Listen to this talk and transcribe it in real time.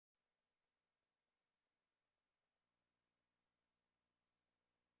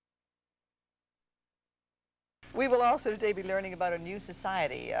We will also today be learning about a new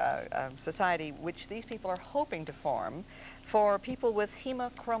society, a society which these people are hoping to form for people with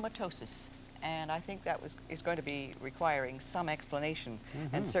hemochromatosis. And I think that is going to be requiring some explanation,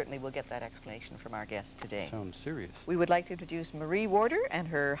 and certainly we'll get that explanation from our guest today. Sounds serious. We would like to introduce Marie Warder and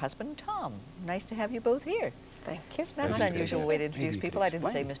her husband, Tom. Nice to have you both here. Thank you. That's an unusual way to introduce people. I didn't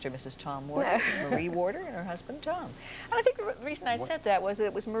say Mr. and Mrs. Tom Warder. No. It was Marie Warder and her husband, Tom. And I think the reason I said that was that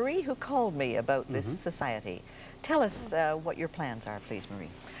it was Marie who called me about this society. Tell us what your plans are, please, Marie.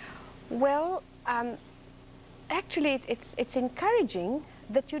 Well, actually, it's encouraging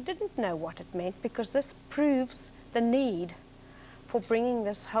that you didn't know what it meant, because this proves the need for bringing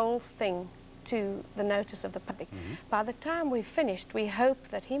this whole thing to the notice of the public. By the time we've finished, we hope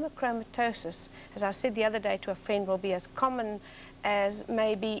that hemochromatosis, as I said the other day to a friend, will be as common as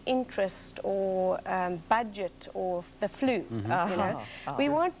maybe interest or budget or the flu. You know? We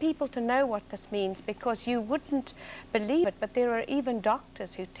want people to know what this means, because you wouldn't believe it, but there are even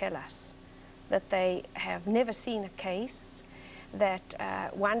doctors who tell us that they have never seen a case,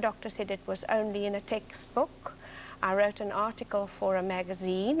 that one doctor said it was only in a textbook. I wrote an article for a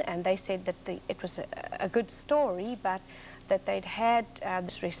magazine, and they said that it was a good story, but that they'd had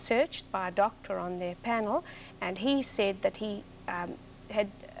this researched by a doctor on their panel, and he said that he had,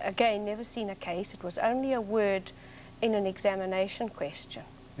 again, never seen a case. It was only a word in an examination question.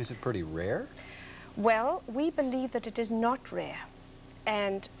 Is it pretty rare? Well, we believe that it is not rare,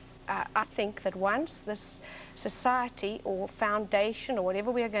 and I think that once this society or foundation or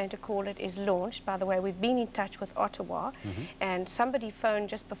whatever we are going to call it is launched, by the way, we've been in touch with Ottawa, and somebody phoned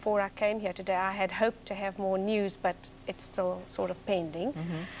just before I came here today. I had hoped to have more news, but it's still sort of pending.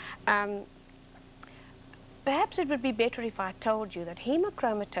 Perhaps it would be better if I told you that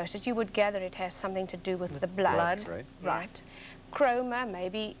hemochromatosis, you would gather it has something to do with the blood. Right. Right. Yes. Chroma,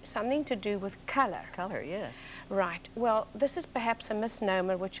 maybe something to do with color. Color, yes. Right. Well, this is perhaps a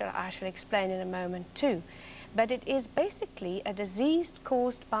misnomer, which I shall explain in a moment too. But it is basically a disease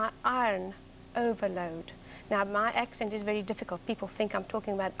caused by iron overload. Now, my accent is very difficult. People think I'm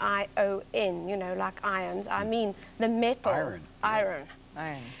talking about I-O-N, you know, like ions. I mean the metal. Iron. Iron.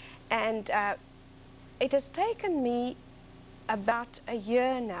 Iron. And it has taken me about a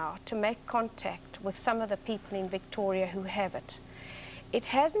year now to make contact with some of the people in Victoria who have it. It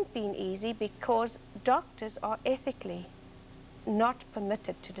hasn't been easy, because doctors are ethically not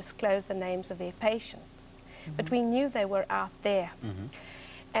permitted to disclose the names of their patients. But we knew they were out there.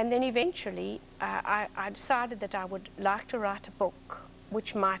 And then eventually I decided that I would like to write a book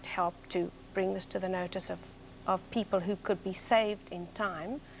which might help to bring this to the notice of people who could be saved in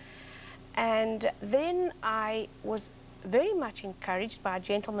time. And then I was very much encouraged by a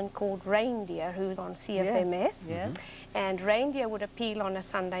gentleman called Reindeer, who's on CFMS. Yes. And Reindeer would appeal on a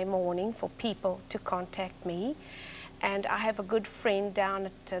Sunday morning for people to contact me. And I have a good friend down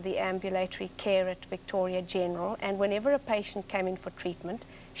at the ambulatory care at Victoria General, and whenever a patient came in for treatment,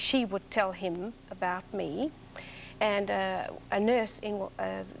 she would tell him about me. And a nurse in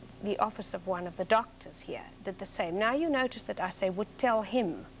the office of one of the doctors here did the same. Now you notice that I say would tell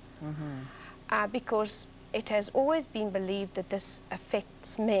him, because it has always been believed that this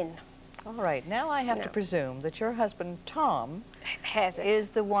affects men. All right, now I have to presume that your husband, Tom, has it. is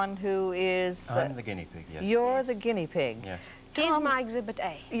the one who is... I'm the guinea pig, yes. You're the guinea pig. Yes. He's my Exhibit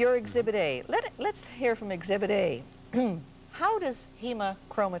A. You're Exhibit A. Let's hear from Exhibit A. How does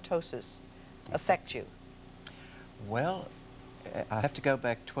hemochromatosis affect you? Well, I have to go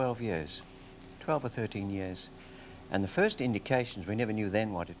back 12 years, 12 or 13 years. And the first indications, we never knew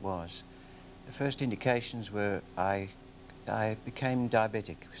then what it was. The first indications were I became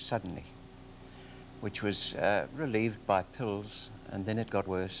diabetic suddenly, which was relieved by pills, and then it got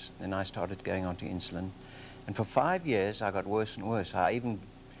worse. Then I started going on to insulin. And for 5 years, I got worse and worse. I even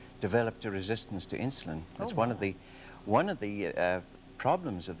developed a resistance to insulin. That's one of the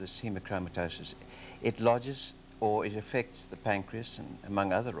problems of this hemochromatosis. It lodges, or it affects the pancreas, and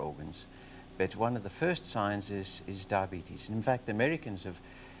among other organs. But one of the first signs is diabetes. And in fact, the Americans have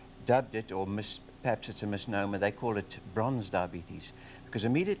dubbed it, or perhaps it's a misnomer, they call it bronze diabetes. Because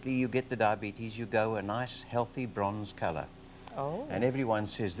immediately you get the diabetes, you go a nice, healthy bronze color. Oh. And everyone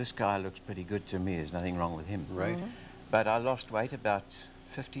says, this guy looks pretty good to me, there's nothing wrong with him. Right. But I lost weight, about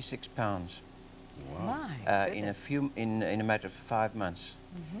 56 pounds. Wow. In a matter of 5 months.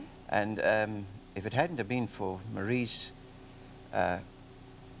 And if it hadn't have been for Marie's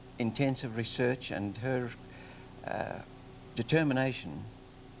intensive research and her determination,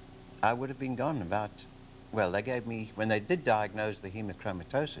 I would have been gone about, well, they gave me, when they did diagnose the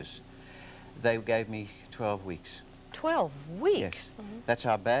hemochromatosis, they gave me 12 weeks. 12 weeks? Yes. That's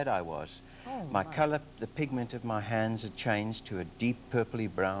how bad I was. Oh, My colour, the pigment of my hands had changed to a deep purpley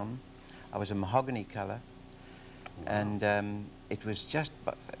brown. I was a mahogany colour. Wow. And it was just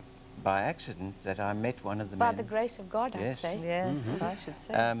by accident that I met one of the By men. the grace of God, I'd Yes. say. Yes, Mhm. I should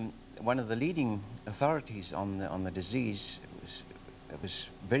say. One of the leading authorities on the disease was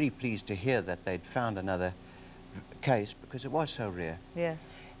very pleased to hear that they'd found another case because it was so rare. Yes.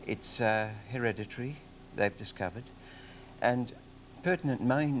 It's hereditary, they've discovered, and pertinent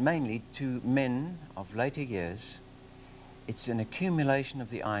mainly to men of later years. It's an accumulation of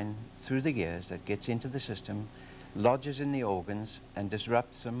the iron through the years that gets into the system, lodges in the organs and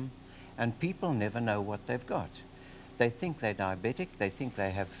disrupts them, and people never know what they've got. They think they're diabetic, they think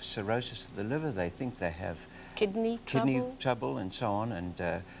they have cirrhosis of the liver, they think they have Kidney trouble and so on,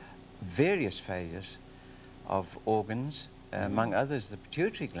 and various failures of organs, among others the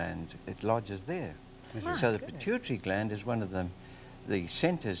pituitary gland. It lodges there. My So the goodness. pituitary gland is one of the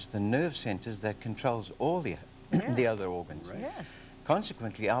centers, the nerve centers that controls all the the other organs. Right. Yes.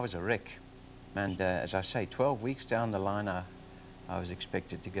 Consequently, I was a wreck, and as I say, 12 weeks down the line, I was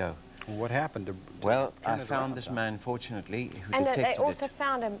expected to go. Well, what happened to Well, turn I it found around, this Tom? man, fortunately, who And detected they also it.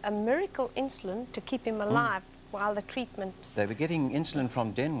 found a miracle insulin to keep him alive while the treatment. They were getting insulin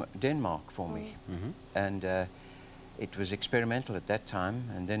from Denmark for me, Mhm. and it was experimental at that time,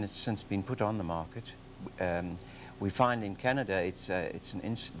 and then it's since been put on the market. We find in Canada there's an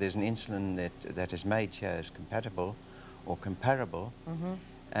insulin that is made here as compatible or comparable,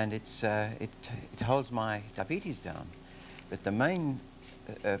 and it holds my diabetes down. But the main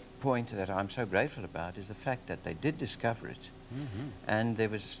point that I'm so grateful about is the fact that they did discover it, and they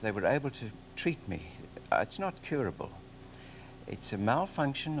were able to treat me. It's not curable. It's a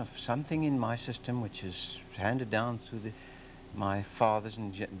malfunction of something in my system which is handed down through my fathers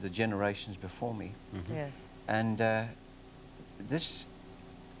and the generations before me. Yes. And this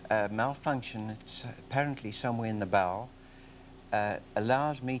malfunction, it's apparently somewhere in the bowel,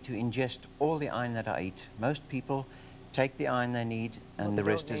 allows me to ingest all the iron that I eat. Most people take the iron they need and Well, the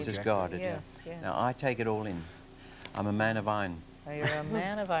they rest don't is need it. discarded. Yes, yes. Now I take it all in. I'm a man of iron. Now, you're a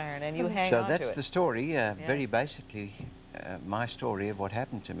man of iron, and you hang So on that's to the it. story, very Yes. basically my story of what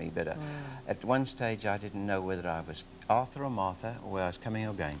happened to me. But at one stage I didn't know whether I was Arthur or Martha or whether I was coming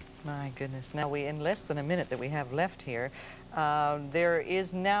or going. My goodness. Now, in less than a minute that we have left here, there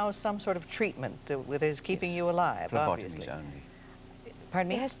is now some sort of treatment that is keeping you alive, obviously. Phlebotomies only.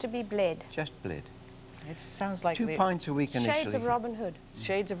 Pardon It me? has to be bled. Just bled. It sounds like 2 the pints a week initially. Shades of Robin Hood.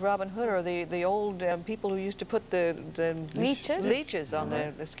 shades of Robin Hood, or the old people who used to put the leeches on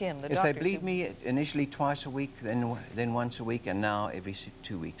the skin. The Yes, they doctors bleed who- me initially twice a week, then once a week, and now every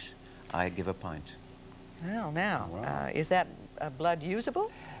 2 weeks I give a pint. Well, now, Wow. is that blood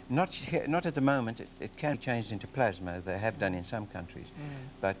usable? Not at the moment. It can be changed into plasma. They have done in some countries.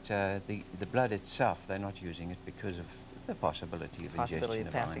 But the blood itself, they're not using it because of the possibility of Possibility ingestion of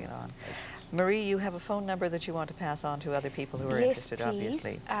of passing iron. it on. Marie, you have a phone number that you want to pass on to other people who are Yes, interested, please.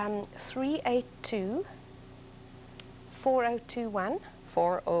 obviously. 382 4021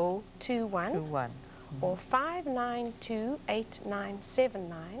 4021. 21 or 592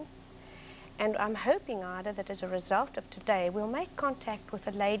 8979. And I'm hoping, Ida, that as a result of today, we'll make contact with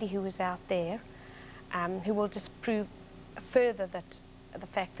a lady who is out there who will disprove further that the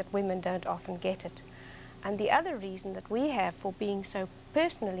fact that women don't often get it. And the other reason that we have for being so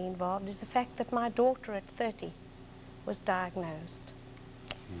personally involved is the fact that my daughter at 30 was diagnosed.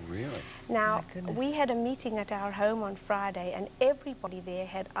 Really? Now, My goodness. we had a meeting at our home on Friday, and everybody there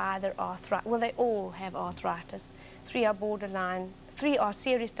had either arthritis. Well, they all have arthritis. 3 are borderline, 3 are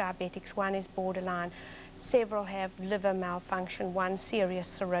serious diabetics, 1 is borderline. Several have liver malfunction, 1 serious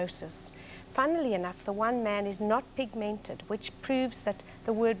cirrhosis. Funnily enough, the one man is not pigmented, which proves that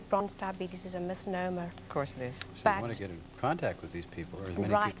the word bronze diabetes is a misnomer. Of course it is. So But- you want to get in contact with these people, or as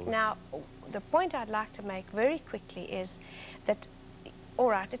many Right. people. Now, the point I'd like to make very quickly is that, all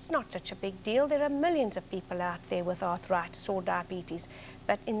right, it's not such a big deal. There are millions of people out there with arthritis or diabetes.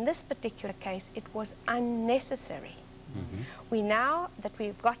 But in this particular case, it was unnecessary. We now that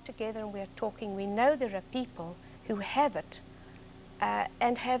we've got together and we're talking, we know there are people who have it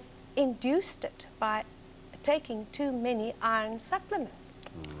and have induced it by taking too many iron supplements.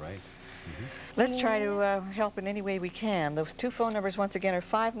 Right. Let's try to help in any way we can. Those 2 phone numbers, once again, are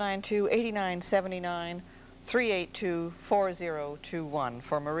 592-8979, 382-4021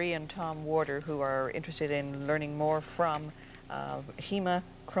 for Marie and Tom Warder, who are interested in learning more from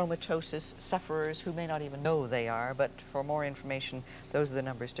hemochromatosis sufferers who may not even know they are, but for more information, those are the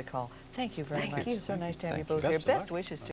numbers to call. Thank you very Thank much. you. So nice to have you Thank you. both here. Best of luck. Best wishes to